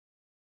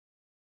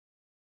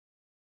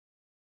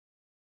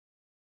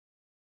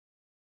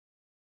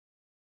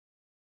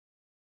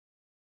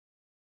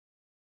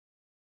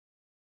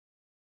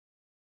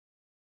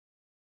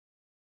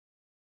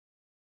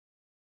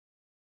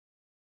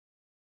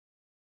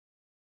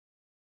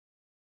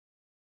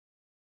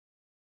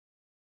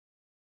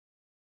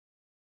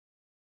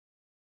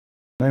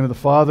In the name of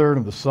the Father, and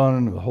of the Son,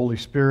 and of the Holy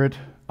Spirit.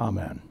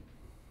 Amen.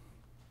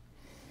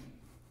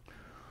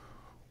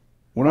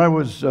 When I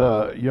was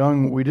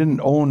young, we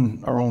didn't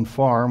own our own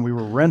farm. We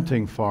were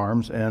renting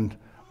farms, and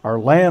our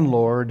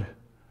landlord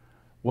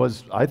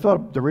was, I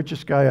thought, the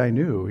richest guy I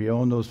knew. He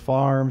owned those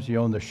farms. He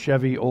owned the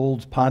Chevy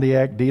Olds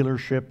Pontiac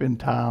dealership in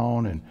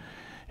town, and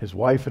his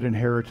wife had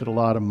inherited a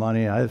lot of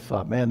money. I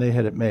thought, man, they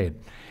had it made.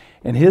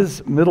 And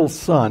his middle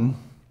son,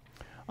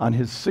 on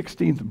his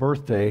 16th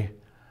birthday,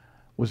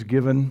 was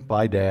given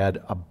by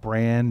Dad a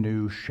brand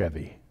new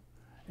Chevy.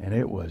 And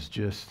it was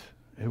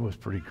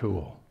pretty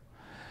cool.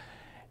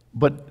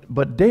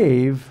 But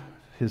Dave,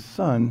 his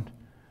son,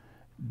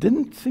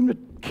 didn't seem to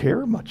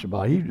care much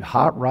about it. He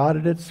hot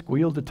rodded it,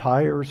 squealed the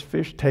tires,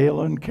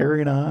 fishtailing,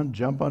 carrying on,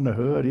 jump on the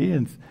hood. He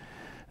didn't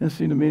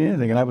seem to mean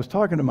anything. And I was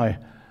talking to my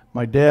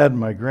dad and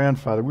my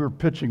grandfather. We were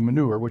pitching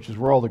manure, which is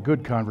where all the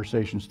good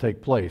conversations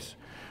take place,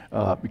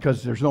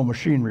 because there's no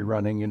machinery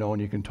running,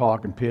 and you can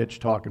talk and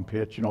pitch,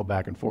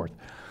 back and forth.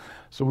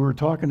 So we were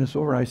talking this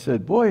over, and I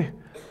said, boy,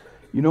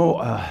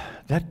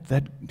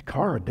 that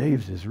car of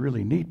Dave's is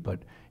really neat, but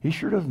he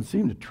sure doesn't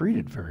seem to treat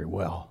it very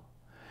well.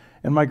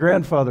 And my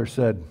grandfather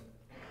said,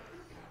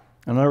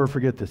 and I'll never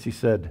forget this, he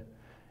said,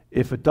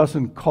 if it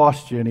doesn't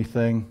cost you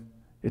anything,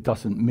 it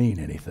doesn't mean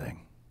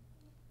anything.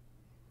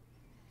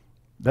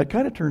 That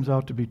kind of turns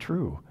out to be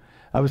true.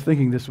 I was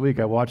thinking this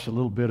week, I watched a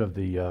little bit of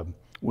the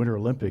Winter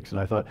Olympics,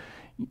 and I thought,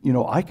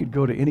 I could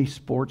go to any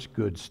sports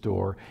goods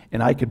store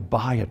and I could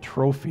buy a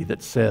trophy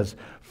that says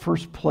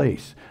first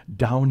place,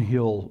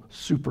 downhill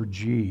super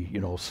G,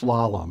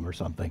 slalom or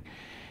something.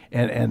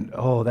 And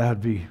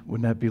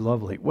wouldn't that be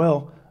lovely?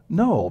 Well,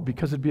 no,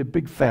 because it'd be a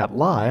big fat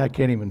lie. I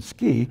can't even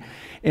ski.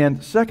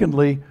 And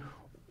secondly,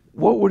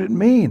 what would it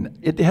mean?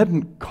 It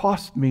hadn't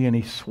cost me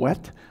any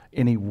sweat,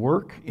 any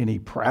work, any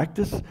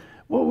practice.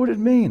 What would it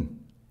mean?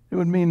 It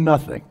would mean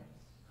nothing.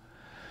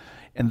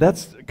 And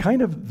that's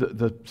kind of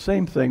the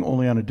same thing,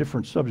 only on a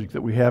different subject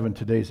that we have in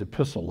today's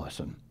epistle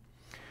lesson.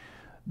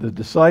 The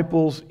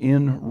disciples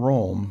in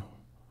Rome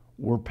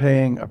were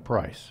paying a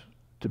price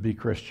to be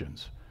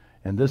Christians.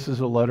 And this is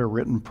a letter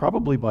written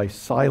probably by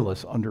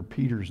Silas under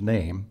Peter's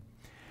name,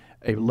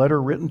 a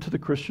letter written to the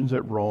Christians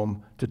at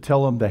Rome to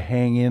tell them to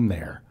hang in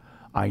there.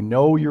 I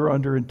know you're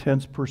under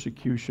intense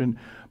persecution,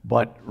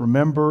 but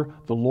remember,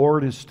 the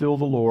Lord is still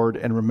the Lord,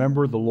 and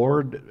remember, the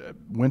Lord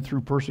went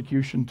through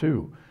persecution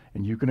too.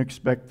 And you can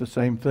expect the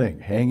same thing.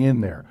 Hang in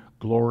there.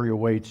 Glory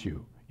awaits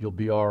you. You'll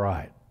be all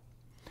right.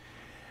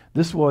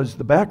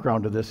 The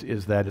background of this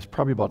is that it's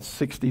probably about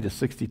 60 to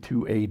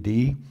 62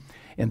 AD.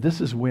 And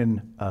this is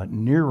when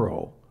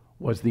Nero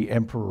was the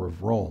emperor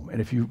of Rome. And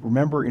if you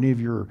remember any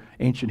of your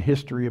ancient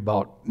history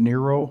about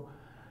Nero,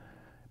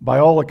 by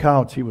all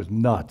accounts, he was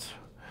nuts.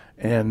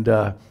 And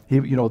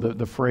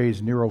the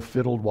phrase "Nero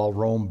fiddled while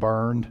Rome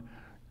burned,"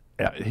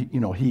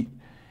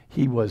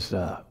 he was,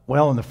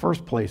 in the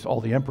first place, all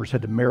the emperors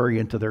had to marry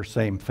into their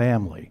same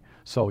family.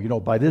 So,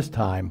 by this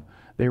time,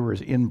 they were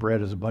as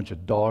inbred as a bunch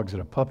of dogs at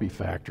a puppy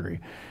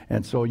factory.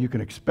 And so you can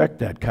expect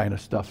that kind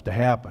of stuff to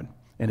happen.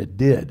 And it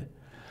did.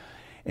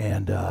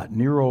 And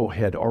Nero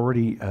had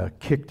already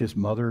kicked his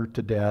mother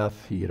to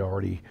death. He had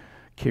already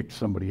kicked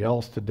somebody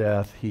else to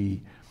death.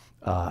 He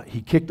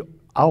kicked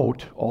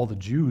out all the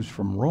Jews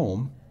from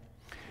Rome.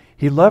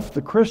 He left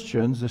the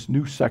Christians, this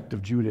new sect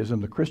of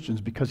Judaism, the Christians,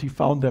 because he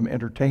found them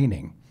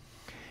entertaining.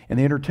 And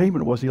the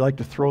entertainment was he liked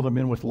to throw them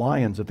in with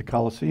lions at the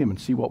Colosseum and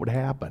see what would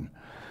happen.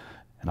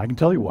 And I can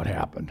tell you what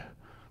happened.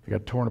 They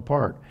got torn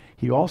apart.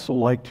 He also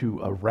liked to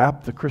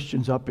wrap the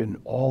Christians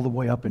all the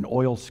way up in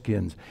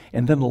oilskins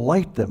and then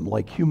light them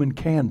like human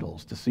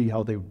candles to see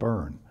how they would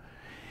burn.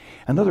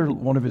 Another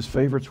one of his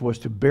favorites was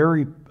to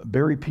bury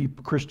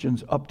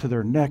Christians up to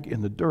their neck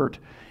in the dirt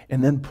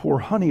and then pour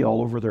honey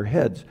all over their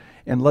heads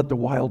and let the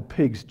wild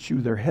pigs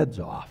chew their heads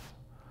off.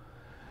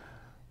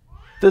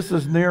 This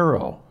is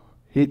Nero.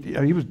 He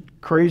was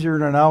crazier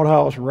than an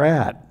outhouse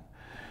rat.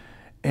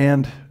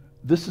 And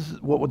this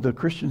is what the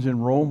Christians in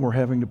Rome were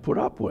having to put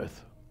up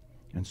with.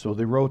 And so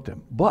they wrote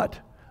them. But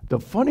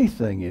the funny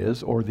thing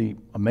is, or the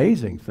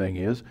amazing thing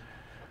is,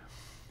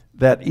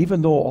 that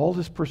even though all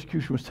this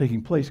persecution was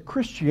taking place,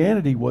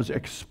 Christianity was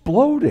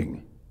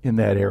exploding in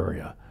that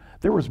area.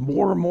 There was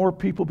more and more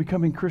people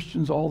becoming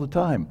Christians all the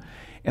time.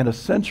 And a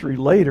century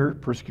later,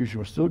 persecution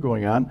was still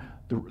going on.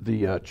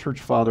 The church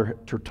father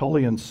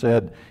Tertullian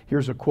said,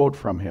 here's a quote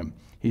from him.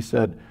 He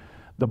said,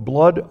 "The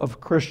blood of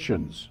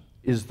Christians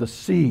is the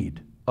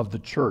seed of the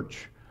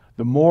church.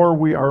 The more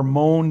we are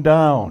mown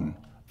down,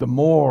 the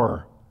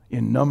more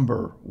in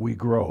number we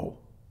grow."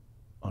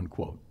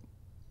 Unquote.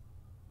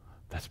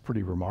 That's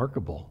pretty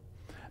remarkable.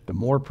 The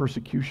more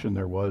persecution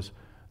there was,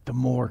 the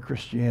more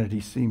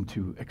Christianity seemed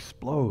to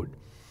explode.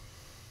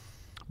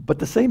 But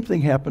the same thing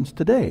happens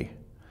today.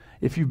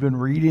 If you've been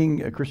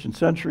reading a Christian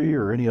Century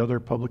or any other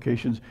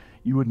publications,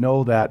 you would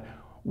know that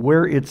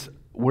where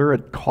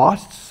it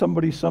costs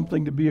somebody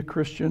something to be a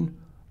Christian,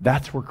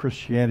 that's where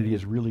Christianity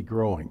is really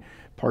growing.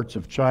 Parts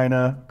of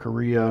China,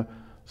 Korea,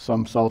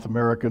 some South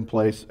American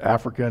place,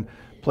 African,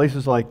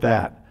 places like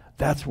that.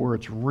 That's where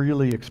it's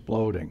really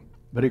exploding.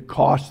 but it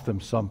cost them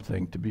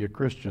something to be a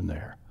Christian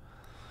there.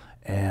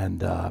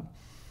 And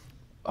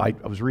I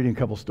was reading a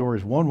couple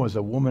stories. One was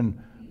a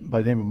woman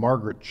by the name of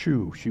Margaret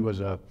Chu. She was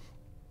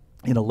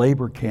in a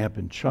labor camp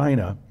in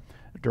China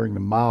during the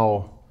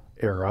Mao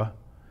era,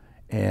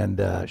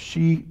 and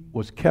she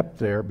was kept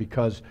there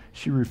because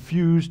she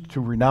refused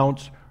to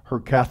renounce her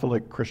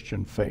Catholic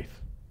Christian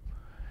faith.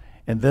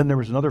 And then there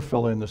was another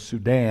fellow in the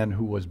Sudan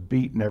who was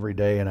beaten every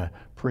day in a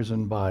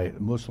prison by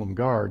Muslim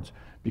guards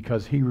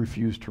because he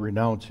refused to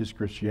renounce his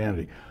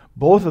Christianity.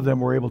 Both of them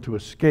were able to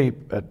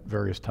escape at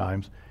various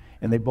times,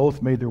 and they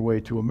both made their way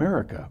to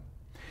America.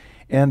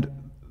 And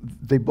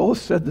they both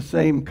said the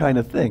same kind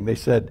of thing. They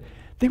said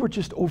they were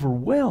just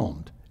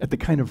overwhelmed at the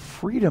kind of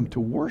freedom to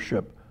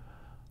worship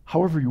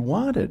however you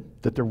wanted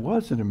that there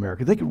was in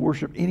America. They could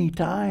worship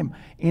anytime,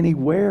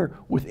 anywhere,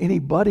 with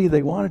anybody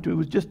they wanted to. It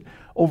was just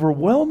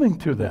overwhelming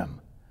to them.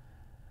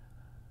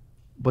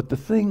 But the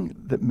thing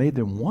that made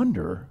them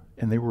wonder,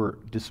 and they were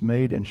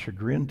dismayed and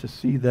chagrined to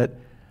see that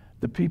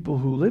the people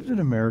who lived in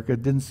America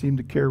didn't seem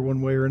to care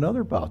one way or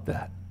another about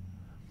that.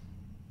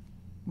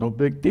 No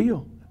big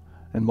deal.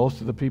 And most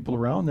of the people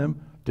around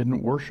them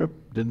didn't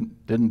worship,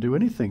 didn't do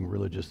anything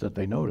religious that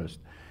they noticed.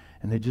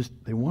 And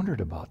they wondered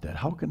about that.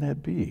 How can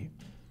that be?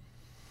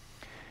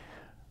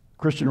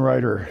 Christian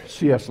writer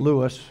C.S.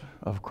 Lewis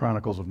of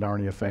Chronicles of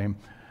Narnia fame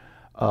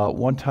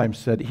one time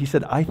said,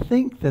 I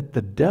think that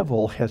the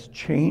devil has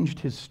changed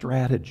his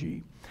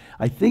strategy.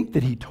 I think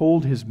that he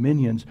told his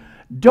minions,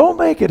 don't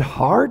make it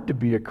hard to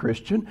be a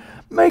Christian,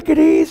 make it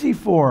easy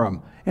for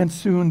them, and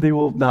soon they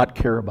will not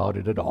care about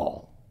it at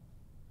all.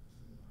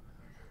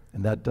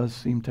 And that does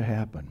seem to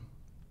happen.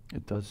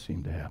 It does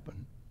seem to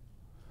happen.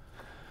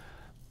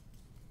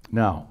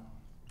 Now,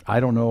 I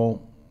don't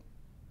know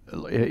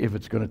if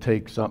it's going to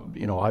take some,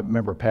 I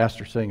remember a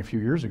pastor saying a few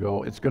years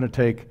ago, it's going to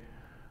take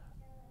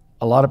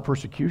a lot of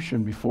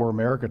persecution before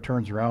America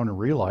turns around and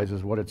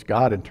realizes what it's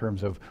got in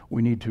terms of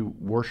we need to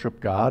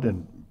worship God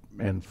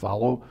and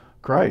follow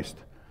Christ.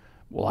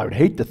 Well, I would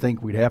hate to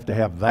think we'd have to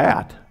have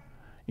that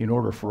in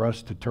order for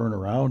us to turn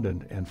around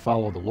and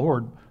follow the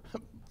Lord,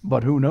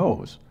 but who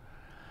knows?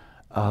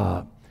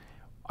 I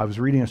was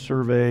reading a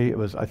survey, it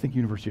was, I think,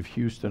 University of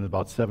Houston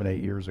about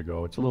 7-8 years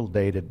ago. It's a little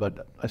dated,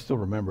 but I still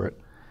remember it.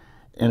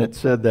 And it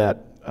said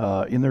that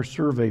in their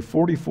survey,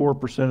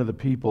 44% of the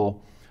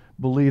people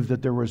believed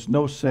that there was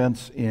no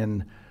sense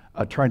in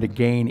trying to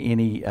gain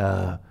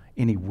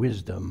any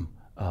wisdom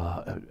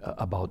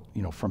about,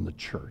 from the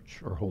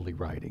church or holy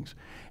writings.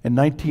 And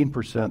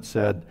 19%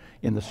 said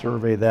in the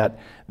survey that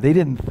they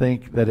didn't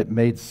think that it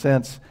made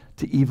sense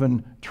to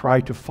even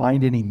try to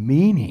find any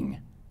meaning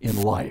in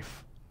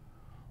life,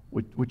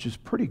 which is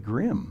pretty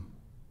grim.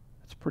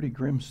 It's pretty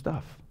grim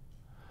stuff.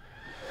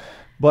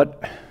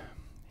 But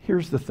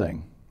here's the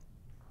thing.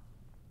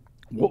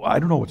 Well, I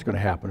don't know what's going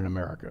to happen in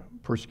America,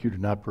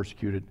 persecuted, not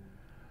persecuted,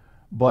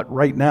 but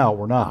right now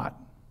we're not.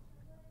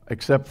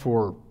 Except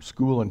for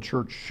school and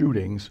church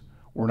shootings,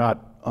 we're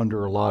not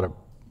under a lot of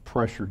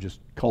pressure just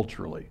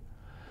culturally.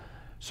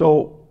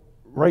 So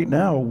right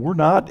now, we're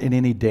not in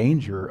any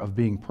danger of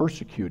being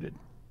persecuted.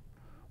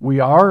 We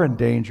are in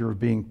danger of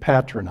being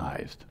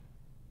patronized.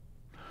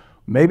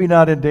 Maybe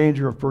not in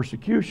danger of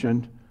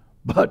persecution,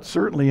 but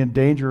certainly in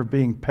danger of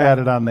being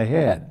patted on the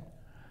head.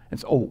 And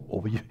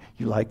so,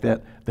 you like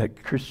that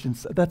Christian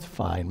stuff? That's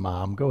fine,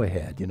 Mom, go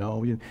ahead,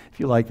 If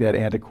you like that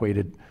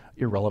antiquated,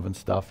 irrelevant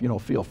stuff,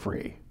 feel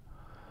free.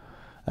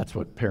 That's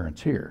what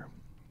parents hear,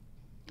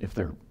 if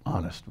they're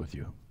honest with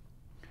you.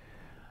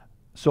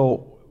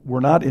 So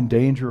we're not in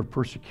danger of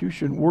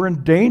persecution. We're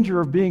in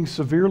danger of being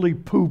severely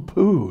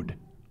poo-pooed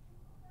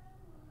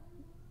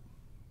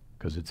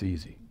because it's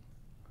easy.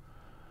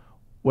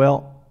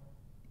 Well,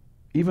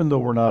 even though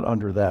we're not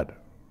under that,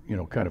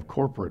 kind of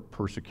corporate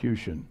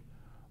persecution,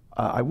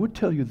 I would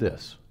tell you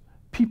this.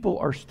 People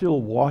are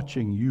still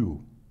watching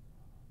you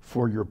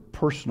for your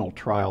personal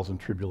trials and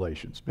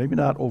tribulations. Maybe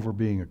not over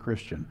being a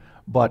Christian,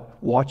 but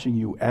watching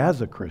you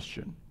as a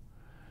Christian.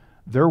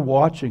 They're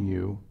watching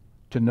you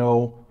to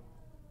know,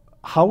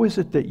 how is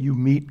it that you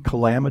meet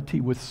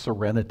calamity with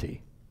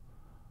serenity?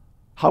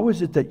 How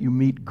is it that you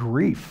meet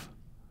grief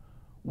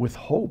with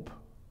hope?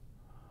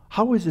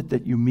 How is it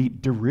that you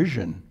meet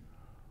derision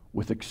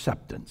with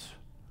acceptance?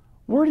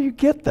 Where do you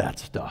get that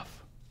stuff?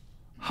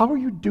 How are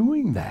you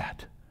doing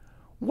that?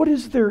 What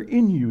is there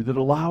in you that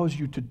allows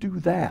you to do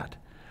that?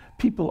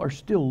 People are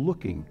still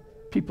looking.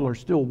 People are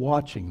still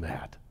watching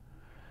that.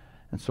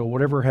 And so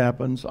whatever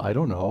happens, I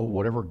don't know,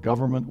 whatever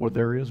government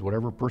there is,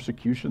 whatever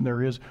persecution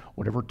there is,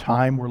 whatever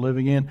time we're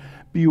living in,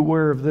 be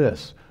aware of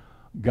this.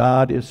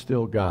 God is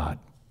still God.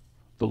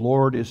 The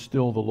Lord is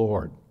still the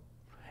Lord.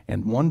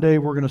 And one day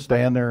we're going to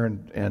stand there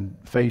and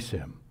face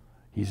Him.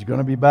 He's going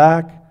to be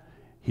back.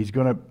 He's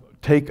going to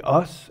take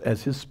us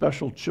as His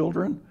special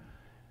children.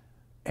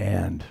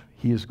 And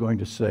He is going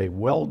to say,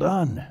 well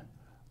done,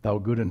 thou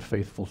good and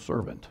faithful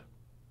servant.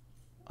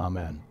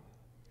 Amen.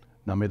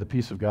 Now may the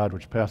peace of God,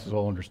 which passes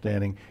all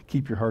understanding,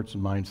 keep your hearts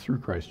and minds through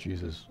Christ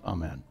Jesus.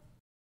 Amen.